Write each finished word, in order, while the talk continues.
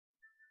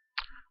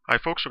Hi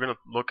folks, we're going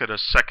to look at a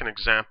second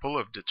example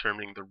of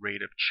determining the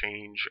rate of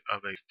change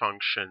of a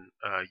function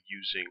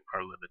using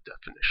our limit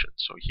definition.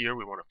 So here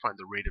we want to find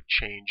the rate of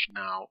change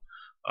now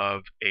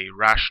of a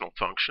rational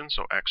function,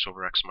 so x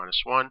over x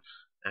minus 1,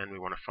 and we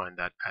want to find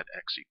that at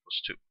x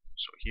equals 2.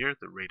 So here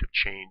the rate of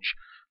change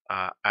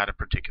at a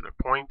particular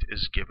point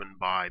is given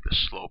by the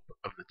slope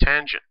of the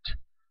tangent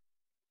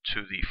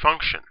to the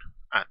function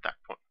at that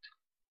point.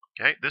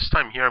 Okay, this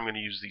time here I'm going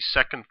to use the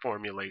second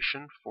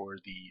formulation for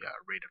the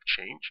rate of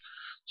change.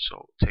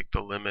 So take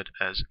the limit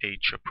as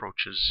h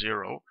approaches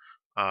 0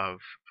 of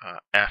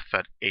f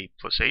at a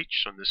plus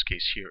h. So in this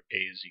case here a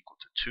is equal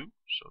to 2.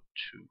 So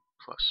 2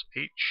 plus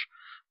h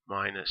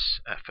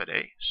minus f at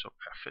a. So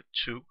f at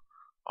 2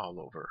 all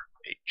over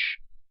h.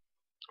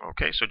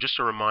 Okay, so just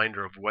a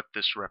reminder of what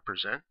this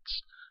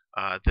represents.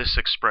 This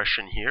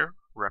expression here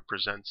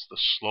represents the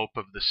slope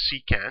of the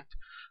secant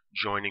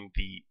joining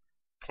the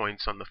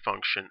points on the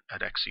function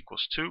at x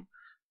equals 2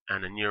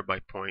 and a nearby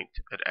point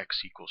at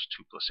x equals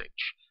 2 plus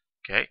h.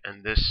 Okay,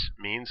 and this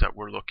means that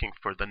we're looking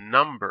for the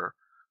number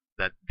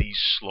that these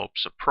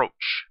slopes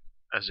approach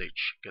as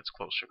h gets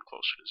closer and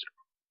closer to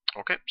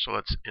 0. Okay, so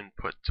let's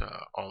input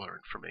all our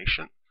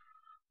information.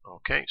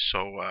 Okay,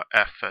 so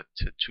f at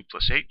 2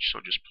 plus h, so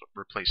just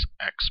replace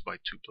x by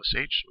 2 plus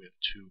h. So we have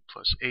 2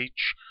 plus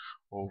h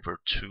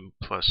over 2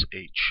 plus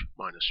h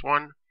minus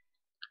 1,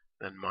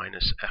 then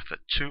minus f at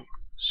 2.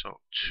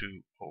 So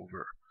 2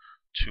 over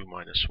 2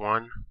 minus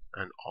 1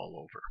 and all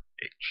over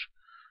h.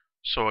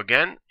 So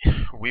again,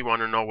 we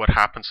want to know what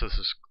happens to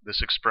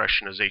this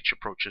expression as h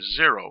approaches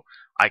 0.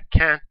 I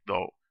can't,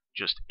 though,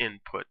 just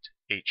input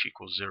h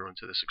equals 0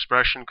 into this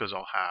expression because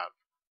I'll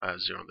have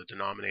 0 in the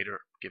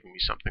denominator, giving me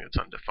something that's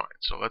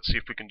undefined. So let's see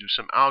if we can do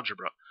some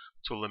algebra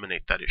to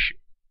eliminate that issue.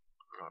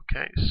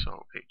 Okay,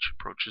 so h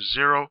approaches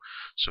 0.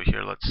 So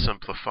here let's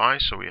simplify.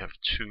 So we have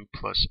 2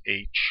 plus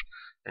h,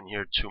 and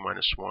here 2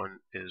 minus 1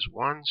 is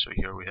 1. So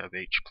here we have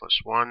h plus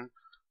 1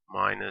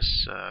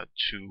 minus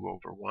 2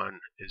 over 1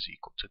 is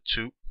equal to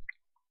 2.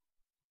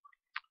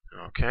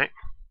 Okay,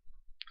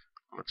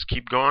 let's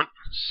keep going,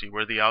 see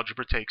where the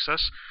algebra takes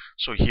us.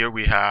 So here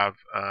we have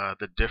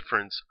the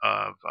difference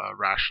of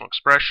rational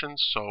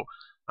expressions. So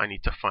I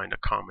need to find a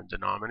common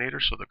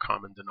denominator. So the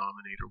common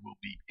denominator will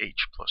be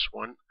h plus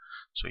 1.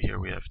 So here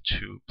we have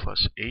 2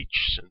 plus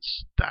h,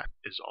 since that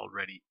is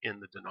already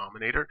in the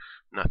denominator.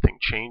 Nothing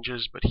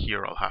changes, but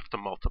here I'll have to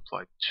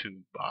multiply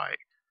 2 by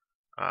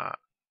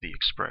the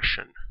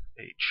expression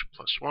h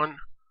plus 1.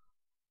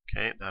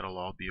 Okay, that'll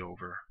all be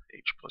over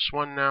h plus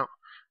 1 now,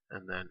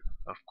 and then,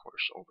 of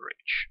course, over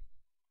h.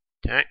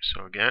 Okay,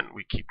 so again,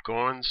 we keep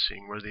going,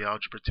 seeing where the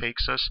algebra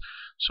takes us.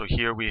 So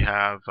here we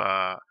have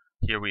a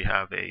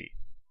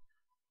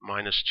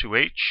minus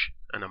 2h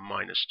and a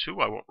minus 2.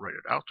 I won't write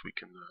it out. We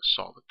can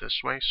solve it this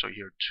way. So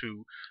here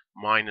 2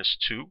 minus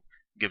 2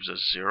 gives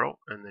us 0.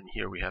 And then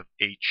here we have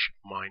h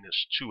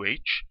minus 2h.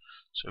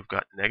 So we've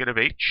got negative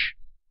h.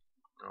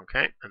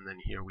 Okay, and then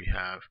here we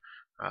have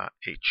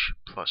h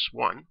plus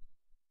 1.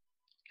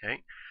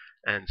 Okay,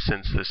 and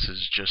since this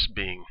is just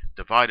being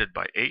divided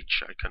by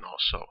h, I can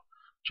also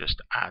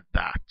just add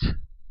that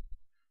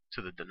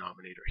to the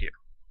denominator here.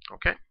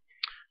 Okay.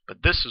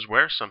 But this is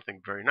where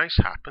something very nice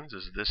happens,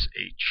 is this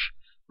h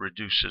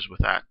reduces with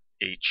that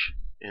h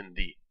in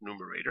the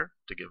numerator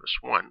to give us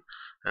 1.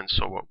 And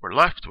so what we're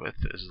left with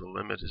is the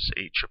limit as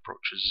h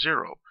approaches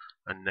 0,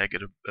 a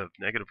negative of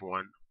negative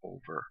 1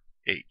 over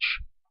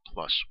h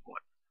plus 1.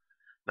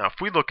 Now if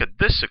we look at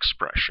this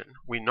expression,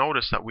 we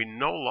notice that we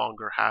no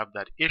longer have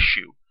that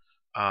issue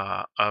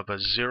of a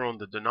 0 in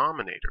the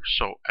denominator.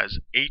 So as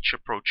h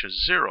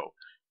approaches 0,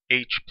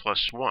 h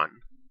plus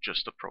 1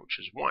 just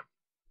approaches 1.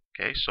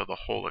 Okay, so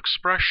the whole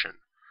expression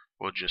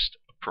will just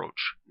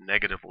approach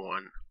negative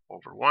 1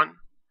 over 1,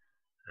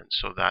 and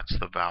so that's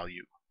the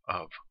value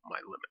of my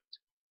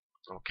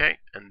limit. Okay,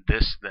 and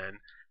this then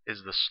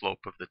is the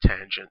slope of the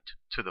tangent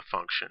to the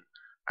function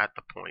at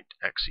the point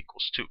x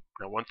equals 2.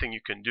 Now one thing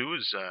you can do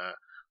is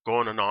go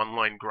on an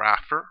online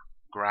grapher,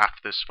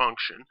 graph this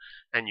function,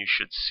 and you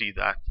should see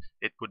that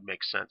it would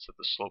make sense that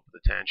the slope of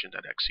the tangent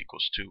at x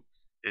equals 2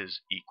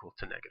 is equal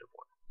to negative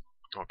 1.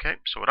 Okay,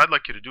 so what I'd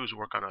like you to do is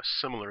work on a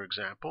similar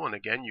example, and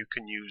again you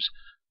can use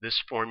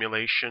this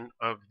formulation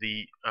of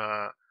the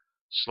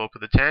slope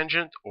of the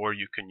tangent, or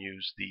you can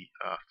use the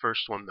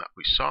first one that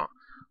we saw.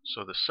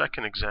 So the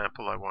second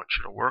example I want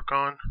you to work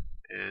on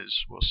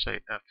is, we'll say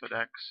f at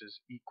x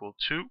is equal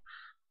to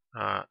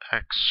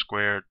x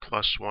squared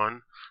plus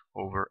 1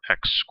 over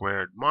x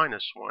squared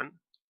minus 1,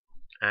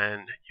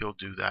 and you'll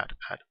do that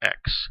at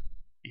x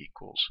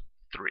equals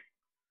 3.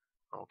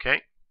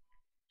 Okay.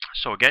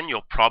 So again,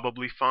 you'll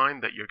probably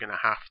find that you're going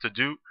to have to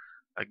do,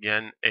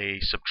 again, a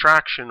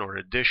subtraction or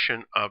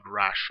addition of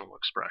rational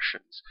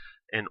expressions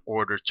in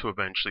order to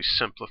eventually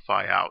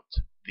simplify out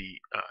the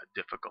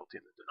difficulty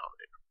in the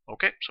denominator.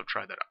 Okay, so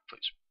try that out,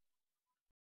 please.